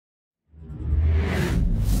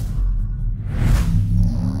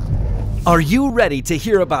Are you ready to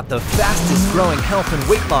hear about the fastest growing health and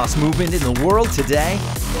weight loss movement in the world today?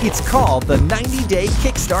 It's called the 90-Day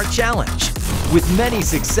Kickstart Challenge. With many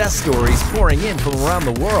success stories pouring in from around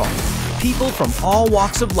the world, people from all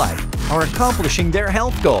walks of life are accomplishing their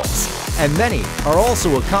health goals, and many are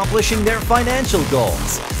also accomplishing their financial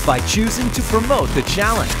goals by choosing to promote the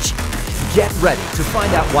challenge. Get ready to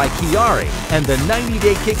find out why QuiAri and the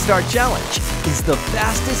 90-Day Kickstart Challenge is the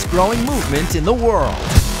fastest growing movement in the world.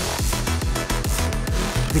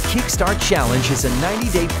 The Kickstart Challenge is a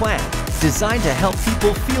 90-day plan designed to help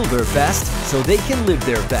people feel their best so they can live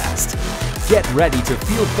their best. Get ready to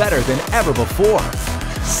feel better than ever before.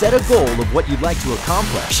 Set a goal of what you'd like to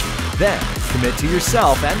accomplish. Then, commit to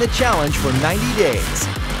yourself and the challenge for 90 days.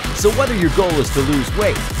 So whether your goal is to lose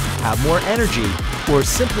weight, have more energy, or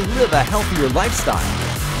simply live a healthier lifestyle,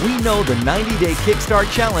 we know the 90-Day Kickstart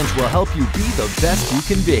Challenge will help you be the best you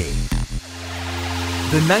can be.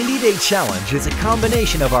 The 90-Day Challenge is a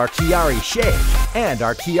combination of our QuiAri Shake and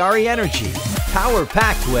our QuiAri Energy,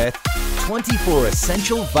 power-packed with 24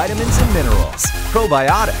 essential vitamins and minerals,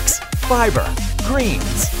 probiotics, fiber,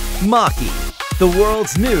 greens, maki, the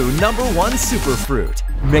world's new #1 superfruit,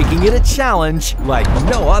 making it a challenge like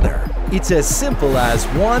no other. It's as simple as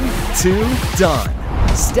 1, 2, done.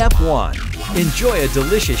 Step 1. Enjoy a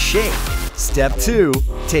delicious shake. Step 2.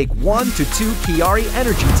 Take 1 to 2 QuiAri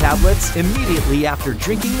Energy tablets immediately after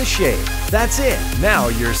drinking the shake. That's it. Now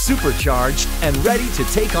you're supercharged and ready to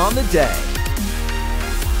take on the day.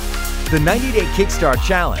 The 90-Day Kickstart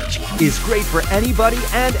Challenge is great for anybody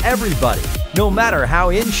and everybody, no matter how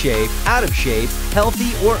in shape, out of shape,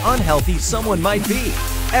 healthy or unhealthy someone might be.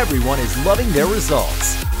 Everyone is loving their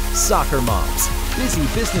results. Soccer moms, busy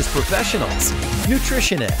business professionals,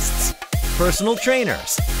 nutritionists, personal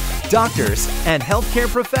trainers, doctors, and healthcare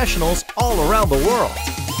professionals all around the world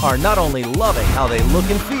are not only loving how they look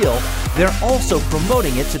and feel, they're also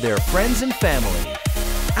promoting it to their friends and family.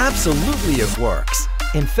 Absolutely it works.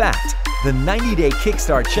 In fact, the 90-Day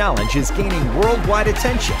Kickstart Challenge is gaining worldwide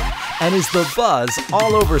attention and is the buzz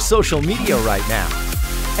all over social media right now.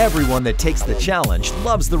 Everyone that takes the challenge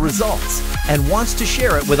loves the results and wants to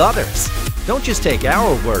share it with others. Don't just take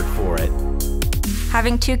our word for it.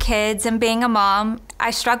 Having 2 kids and being a mom,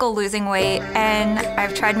 I struggle losing weight, and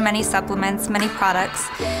I've tried many supplements, many products,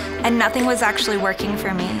 and nothing was actually working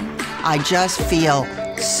for me. I just feel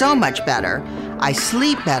so much better. I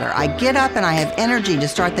sleep better. I get up and I have energy to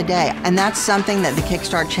start the day, and that's something that the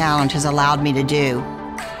Kickstart Challenge has allowed me to do.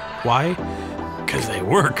 Why? Because they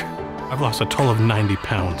work. I've lost a total of 90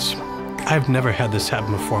 pounds. I've never had this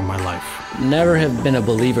happen before in my life. Never have been a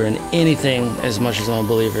believer in anything as much as I'm a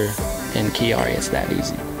believer in QuiAri. It's that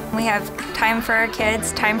easy. We have time for our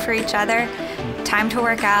kids, time for each other, time to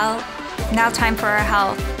work out, now time for our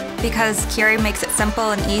health, because QuiAri makes it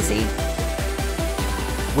simple and easy.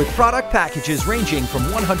 With product packages ranging from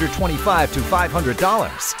 $125 to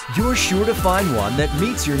 $500, you're sure to find one that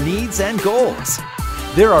meets your needs and goals.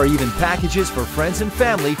 There are even packages for friends and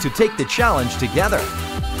family to take the challenge together.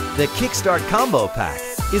 The Kickstart Combo Pack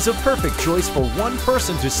is a perfect choice for one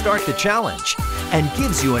person to start the challenge and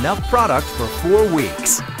gives you enough product for 4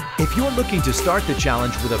 weeks. If you're looking to start the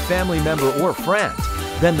challenge with a family member or friend,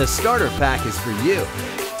 then the Starter Pack is for you.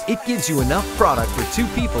 It gives you enough product for 2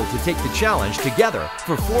 people to take the challenge together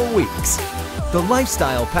for 4 weeks. The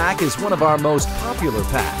Lifestyle Pack is one of our most popular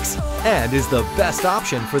packs and is the best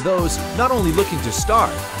option for those not only looking to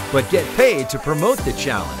start, but get paid to promote the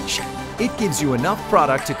challenge. It gives you enough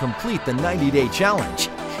product to complete the 90-day challenge,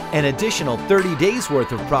 an additional 30 days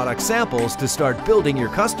worth of product samples to start building your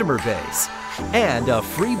customer base, and a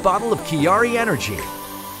free bottle of QuiAri Energy.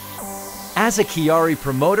 As a QuiAri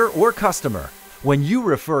promoter or customer, when you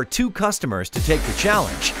refer 2 customers to take the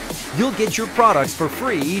challenge, you'll get your products for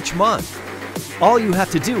free each month. All you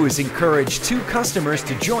have to do is encourage 2 customers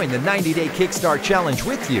to join the 90-Day Kickstart Challenge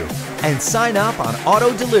with you and sign up on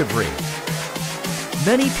auto delivery.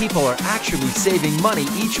 Many people are actually saving money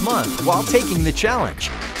each month while taking the challenge,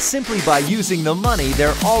 simply by using the money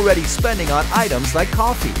they're already spending on items like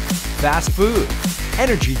coffee, fast food,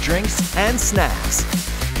 energy drinks, and snacks.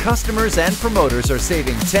 Customers and promoters are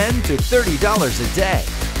saving $10 to $30 a day.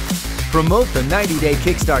 Promote the 90-Day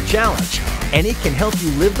Kickstart Challenge, and it can help you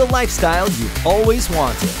live the lifestyle you've always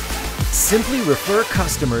wanted. Simply refer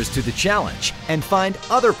customers to the challenge and find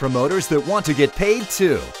other promoters that want to get paid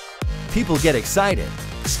too. People get excited,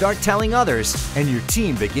 start telling others, and your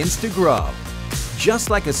team begins to grow. Just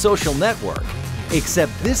like a social network,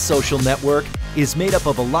 except this social network is made up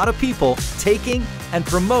of a lot of people taking and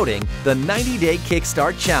promoting the 90-Day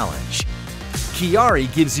Kickstart Challenge.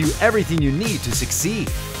 QuiAri gives you everything you need to succeed.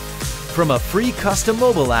 From a free custom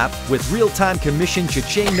mobile app with real-time commission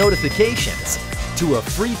cha-ching notifications to a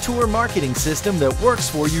free tour marketing system that works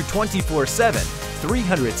for you 24/7,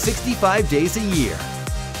 365 days a year.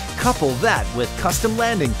 Couple that with custom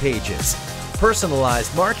landing pages,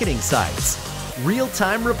 personalized marketing sites,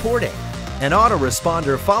 real-time reporting, an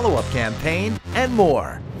autoresponder follow-up campaign, and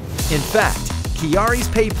more. In fact, QuiAri's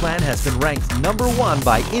pay plan has been ranked #1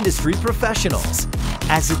 by industry professionals,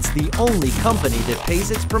 as it's the only company that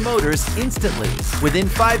pays its promoters instantly, within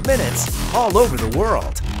 5 minutes, all over the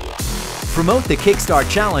world. Promote the Kickstart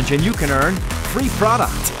Challenge and you can earn free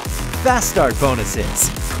product, fast start bonuses,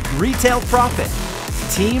 retail profit,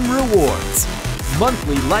 team rewards,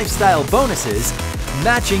 monthly lifestyle bonuses,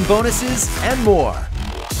 matching bonuses, and more.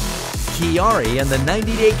 QuiAri and the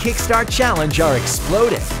 90-Day Kickstart Challenge are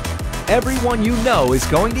exploding. Everyone you know is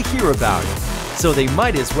going to hear about it, so they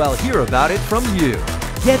might as well hear about it from you.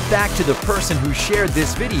 Get back to the person who shared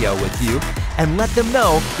this video with you and let them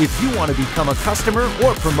know if you want to become a customer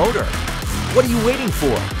or promoter. What are you waiting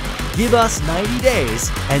for? Give us 90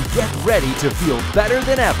 days and get ready to feel better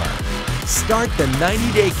than ever. Start the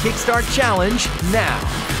 90-Day Kickstart Challenge now.